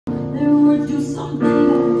something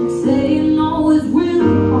that saying no is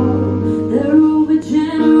really hard. They're over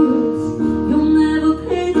generous, you'll never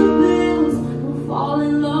pay the bills. You'll fall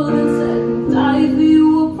in love and second die for you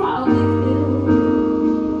will probably kill.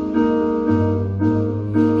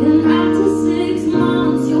 And after 6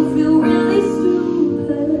 months you'll feel really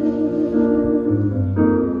stupid.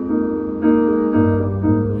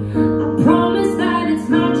 I promise that it's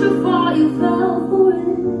not your fault you fell for it.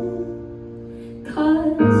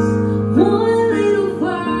 'Cause one little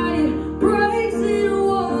fight breaks in a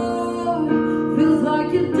war. Feels like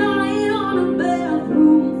you're dying on a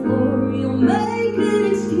bathroom floor. You'll make an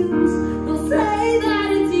excuse, they'll say that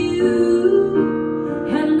it's you,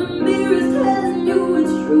 and the mirror's telling you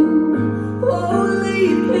it's true. Oh,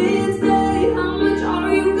 leave, can't stay, how much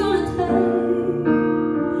are you gonna take?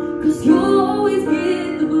 'Cause you'll always get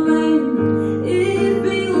the blame. It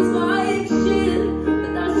feels like shit,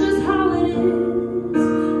 but that's just how it is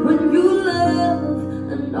when you love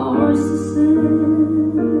a narcissist.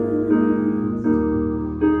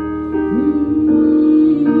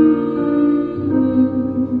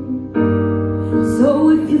 So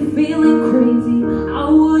if you're feeling crazy, I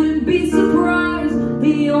wouldn't be surprised.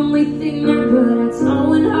 The only thing they're good at's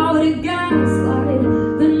knowing how to gaslight,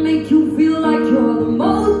 then make you feel like you're the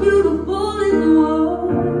most beautiful in the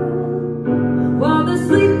world, while they're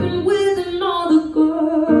sleeping with another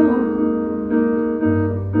girl.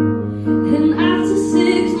 And after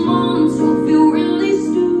 6 months you'll feel really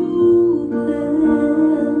stupid.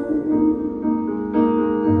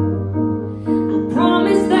 I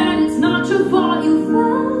promise that it's not your fault you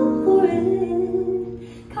fell for it.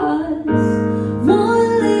 'Cause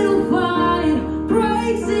one little fight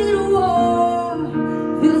breaks in a war.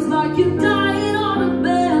 Feels like you're dying on a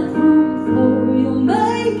bathroom floor. You'll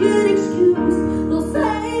make an excuse, they'll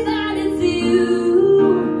say that it's you,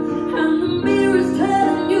 and the mirror's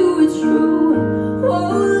telling you it's true.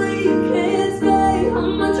 Holy, you can't stay, how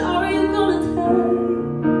much are you gonna take?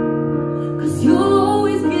 'Cause you'll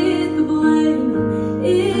always get the blame.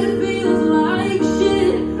 It feels like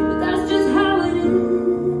shit, but that's just how it is.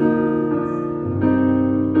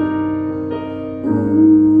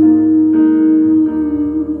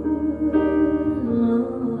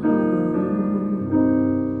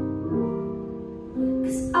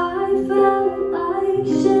 Cause I felt like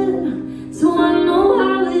shit, so I know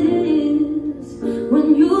how it is when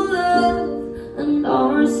you love a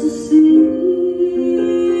narcissist.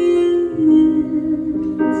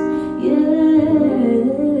 Yeah.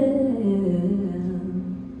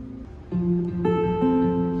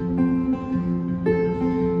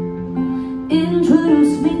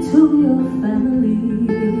 Introduce me to your family.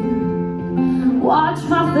 Watch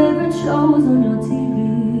my favorite shows on your TV.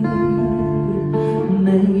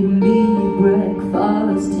 Made me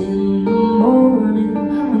breakfast in the morning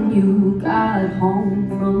when you got home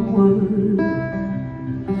from work.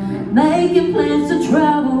 Making plans to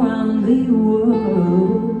travel around the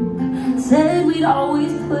world. Said we'd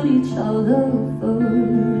always put each other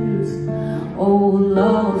first. Old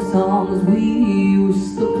love songs we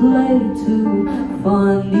used to play too.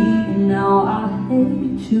 Funny, now I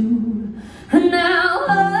hate you. And now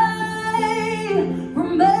I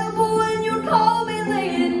remember when you called me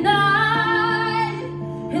late at night,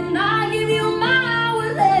 and I give you my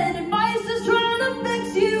hours and advice just trying to fix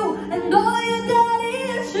you and all your daddy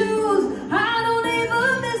issues. I don't even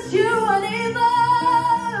miss you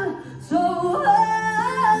anymore. So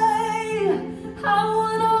hey, I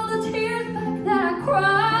want all the tears back that I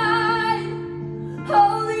cried.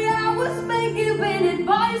 All the hours spent giving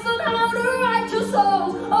advice on how to write your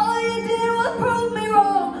songs. All you did was prove me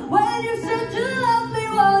wrong when you said you loved me.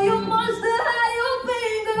 Well, you must have had your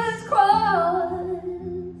fingers crossed.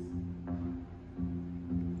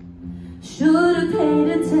 Should have paid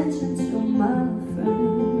attention to my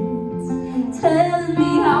friends telling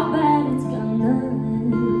me how bad it's gonna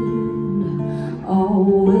end.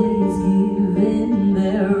 Always giving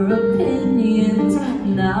their opinions.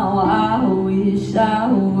 Now I wish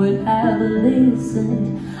I would have listened.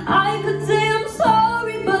 I could say I'm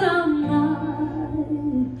sorry, but I'm not.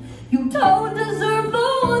 You don't deserve the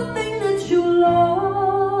one thing that you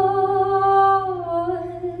lost.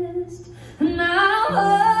 Now I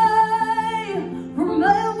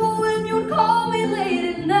remember when you'd call me late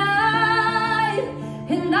at night,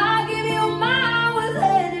 and I give you my hours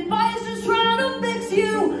and advice just trying to fix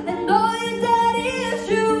you and all your daddy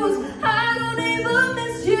issues. I don't even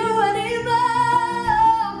miss you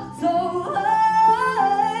anymore. So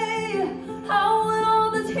hey, I want all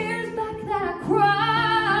the tears back that I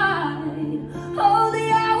cried. All the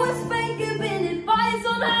hours spent giving advice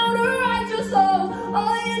on how to write your song.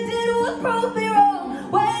 All you did was prove me wrong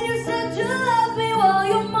when you said you loved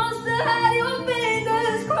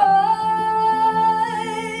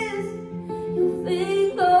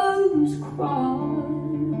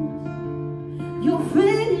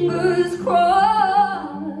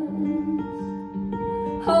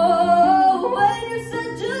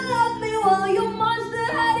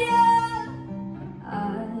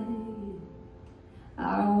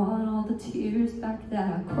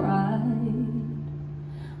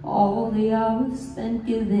all the hours spent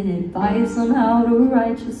giving advice on how to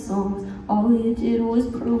write your songs. All you did was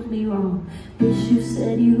prove me wrong. Wish you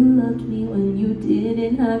said you loved me when you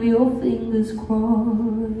didn't have your fingers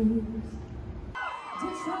crossed.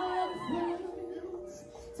 Just our friends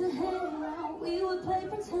to hang out, we would play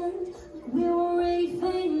pretend like we were already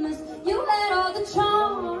famous. You had all the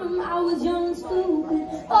charm, I was young and stupid.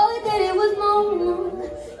 All I did was moan,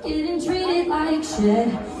 getting treated like shit.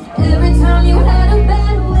 Every time you had a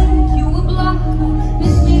bad week, you would block me.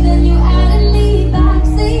 Missed me, then you added me back,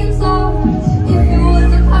 saying sorry. If it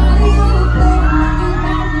wasn't part of your plan, you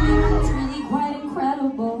got me. It's really quite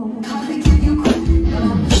incredible. I could give you credit, but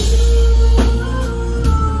I'm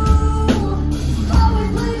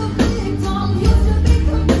always play the victim, used to be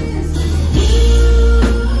convincing.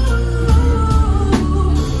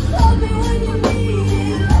 Love me when you need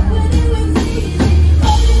it, love when it was easy.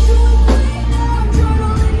 Love me to a point now,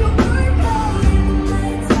 journaling your workout.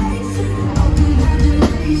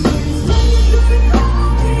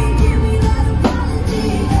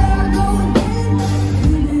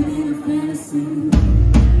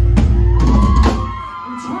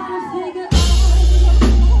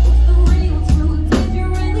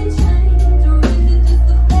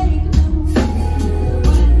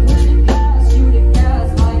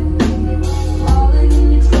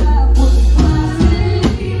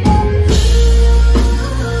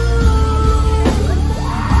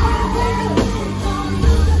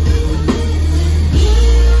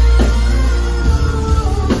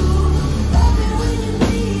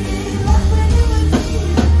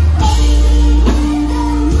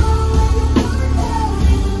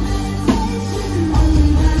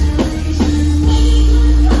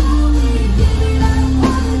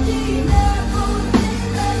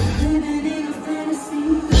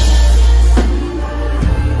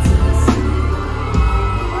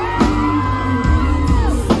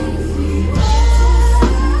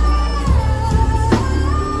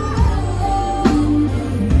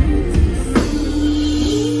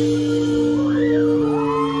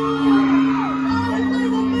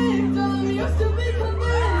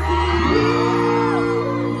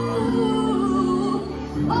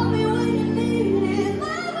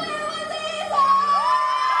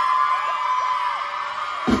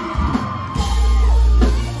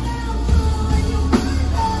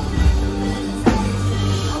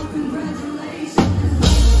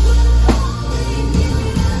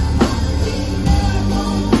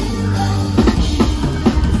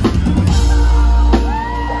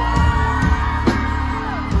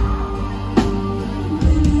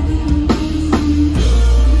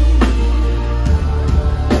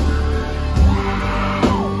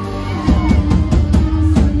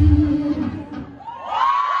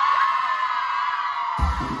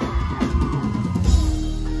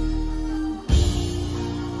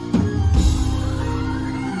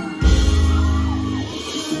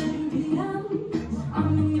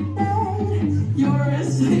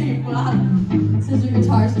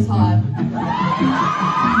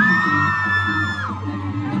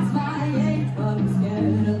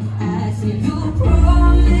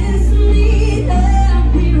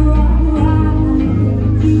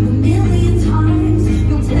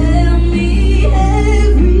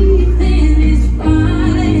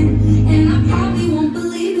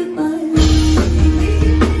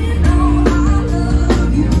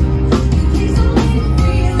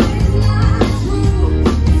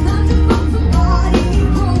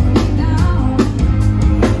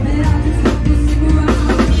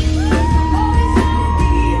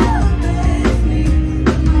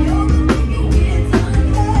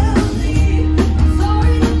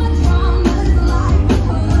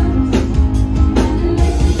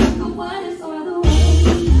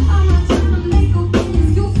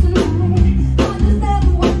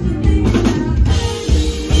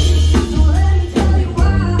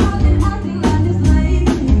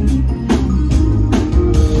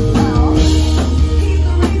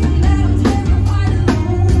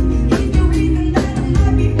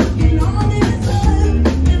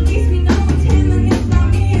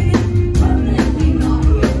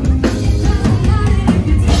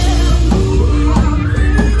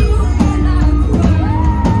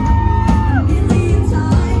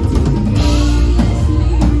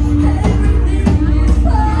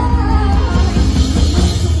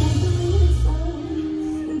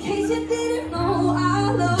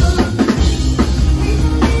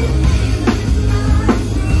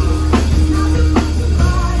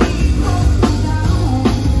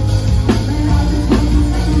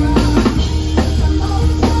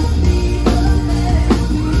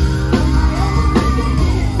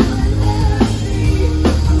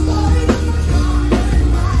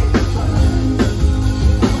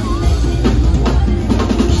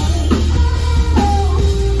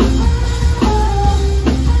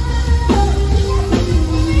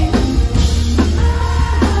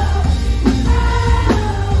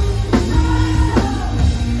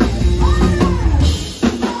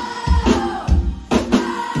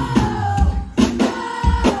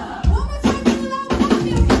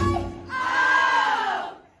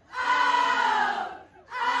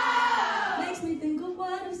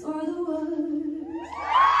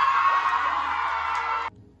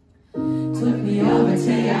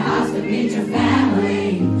 to your house to meet your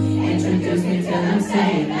family. Introduce me to them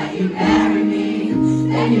saying that you marry me.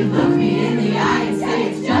 Then you look me in the eye and say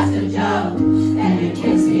it's just a joke. Then you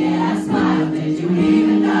kiss me and I smile, did you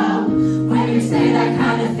even know? When you say that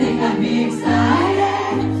kind of thing, I'd be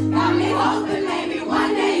excited. Got me hoping maybe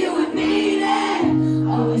one day you would need it.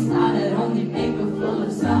 Always thought I'd only make a fool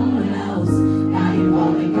of someone else. Now you've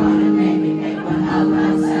only gonna make me make one of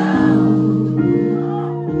myself.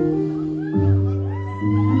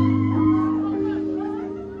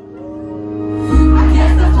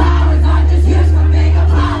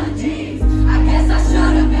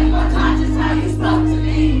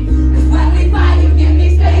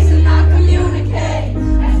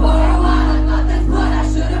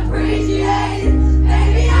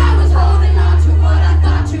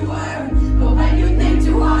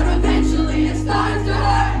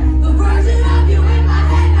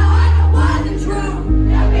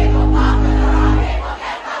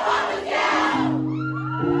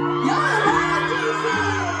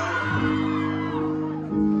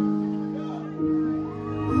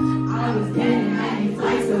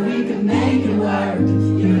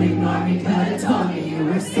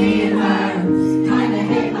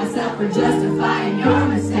 Justifying your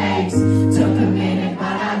mistakes. Took a minute, but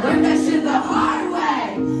I learned that shit the hard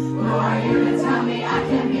way. Who are you to tell me I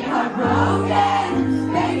can be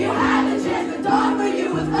heartbroken? Babe, you had the chance, the door for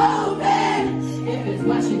you was open. If it's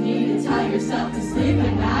what you need to tell yourself to sleep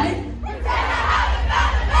at night,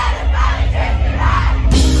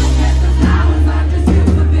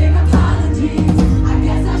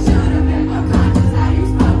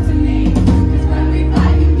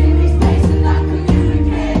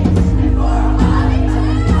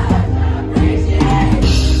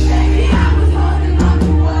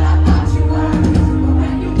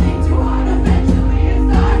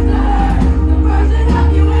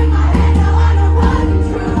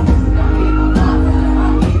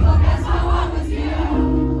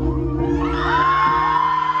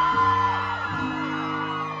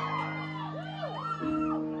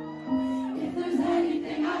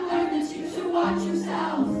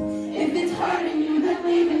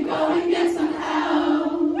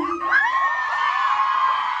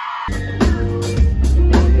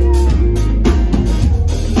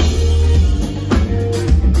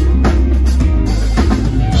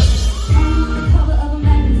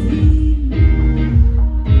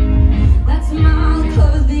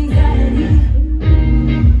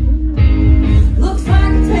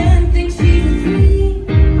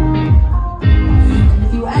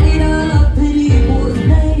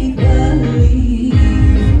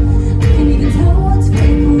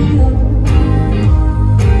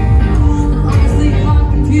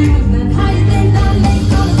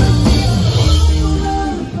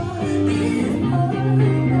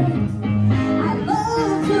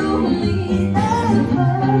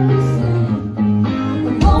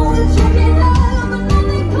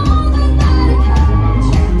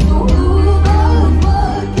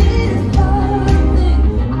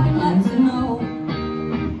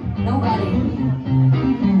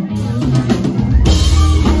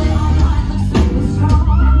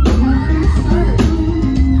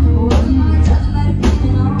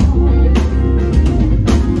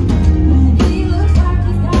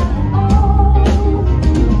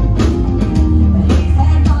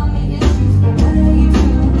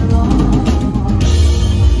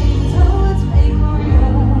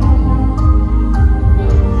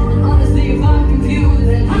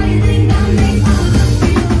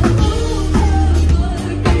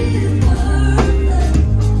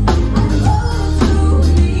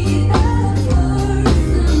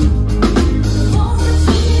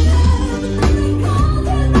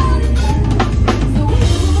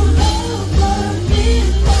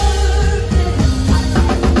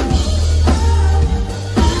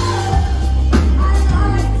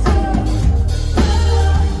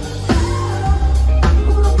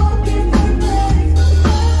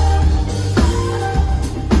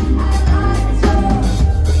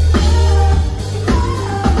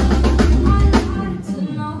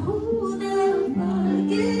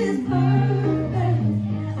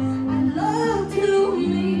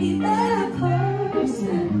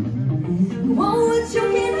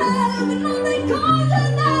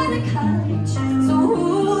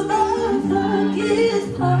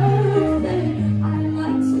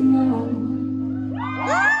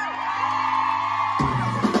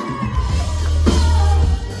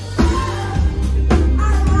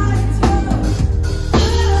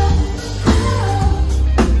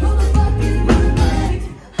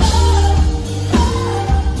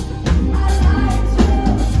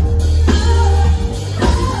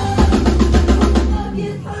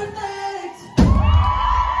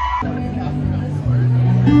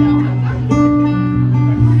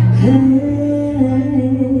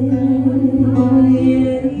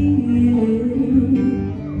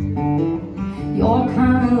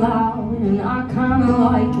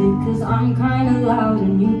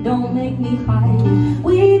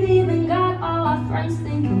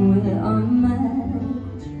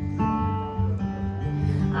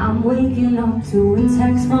 I'm waking up to a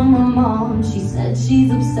text from my mom. She said she's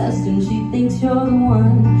obsessed and she thinks you're the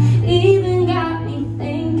one. Even got me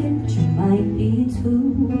thinking that you might be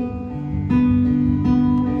too.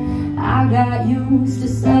 I got used to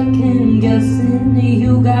second guessing,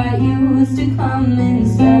 you got used to coming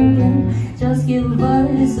second. Just give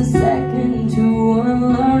us a second to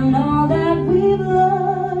unlearn all that we've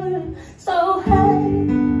learned. So hey,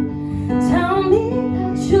 tell me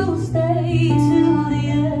that you'll stay till the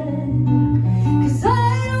end, 'cause I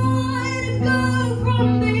don't want to go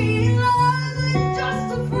from being loved with just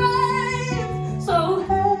a friend. So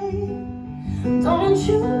hey, don't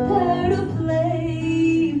you dare to play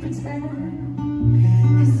pretend,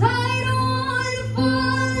 'cause I don't want to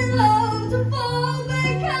fall in love, to fall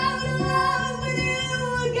back out of love with you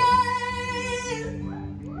again.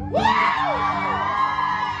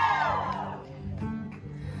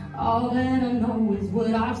 All that I know is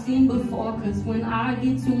what I've seen before, 'cause when I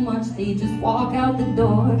get too much they just walk out the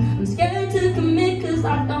door. I'm scared to commit 'cause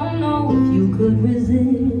I don't know if you could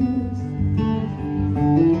resist.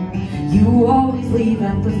 You always leave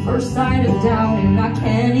at the first sight of doubt, and I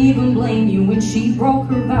can't even blame you when she broke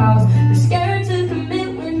her vows. You're scared to commit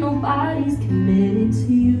when nobody's committed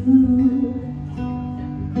to you.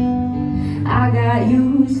 I got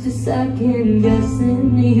used to second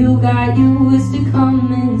guessing, you got used to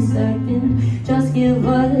coming second. Just give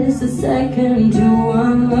us a second to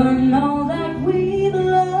unlearn all that we've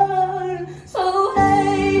learned. So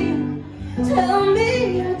hey, tell me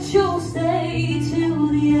that you'll stay till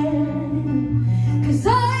the end, 'cause I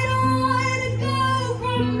don't want to go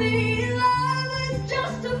from being loved with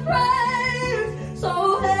just a friend. So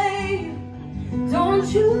hey, don't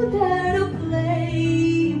you dare to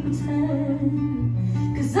play pretend,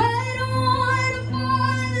 'cause I don't want to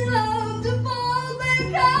fall in love, to fall back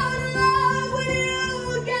out of love with you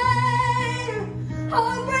again.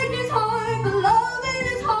 Heartbreak is hard, but loving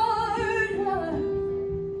is harder,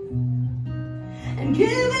 and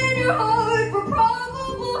giving your heart for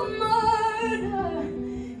probable murder.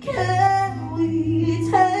 Can we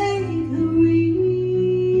take the risk?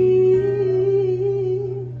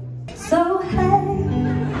 So hey,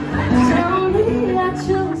 tell me that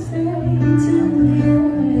you'll stay till the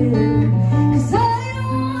end, 'cause I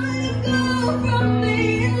don't want to go from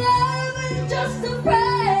being loved with just a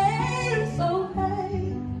friend. So hey,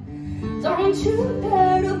 don't you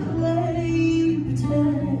dare to play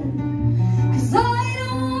pretend, 'cause I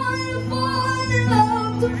don't want to fall in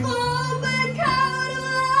love, to fall back out of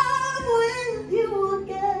love with you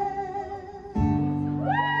again.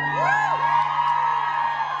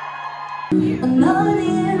 Another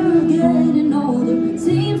year of getting older,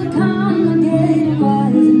 seems like I'm getting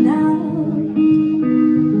wiser now.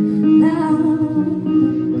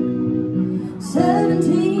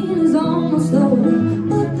 17 is almost over,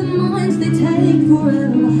 but the months they take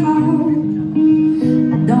forever. How?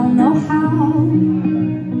 I don't know how.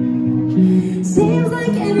 Seems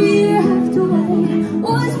like every year I have to wait.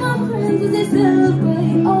 Watch my friends as they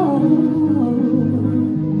celebrate. Oh,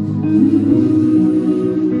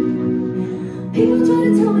 people try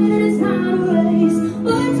to tell me that it's not a race,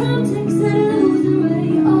 but time takes and I lose the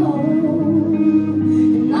rate. Oh,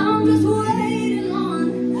 and I'm just waiting on.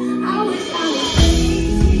 I wish I was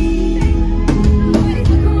ready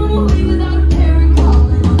to come away without a parent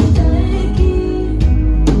calling. I'm shaking.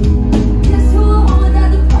 Guess who I want at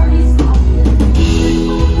the party stopping?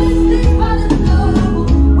 This thing by the double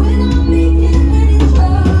without making any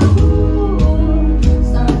trouble.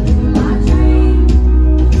 Start living my dream.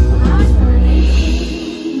 I'm not trying.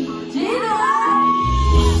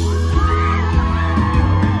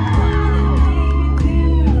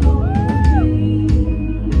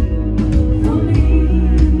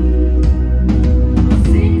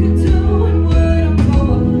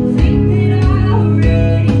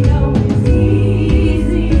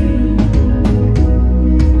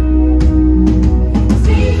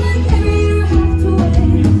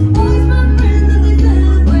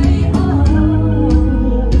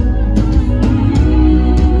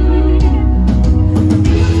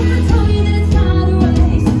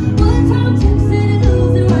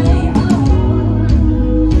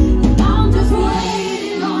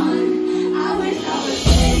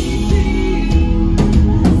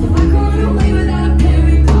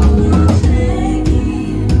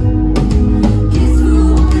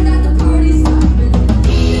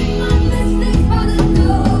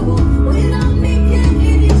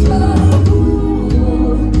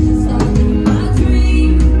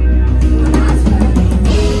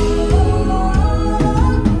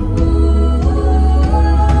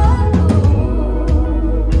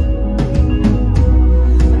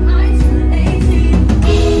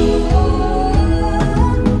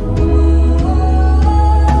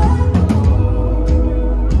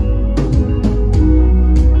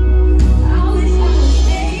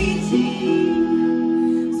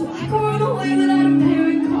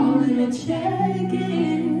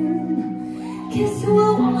 Kiss you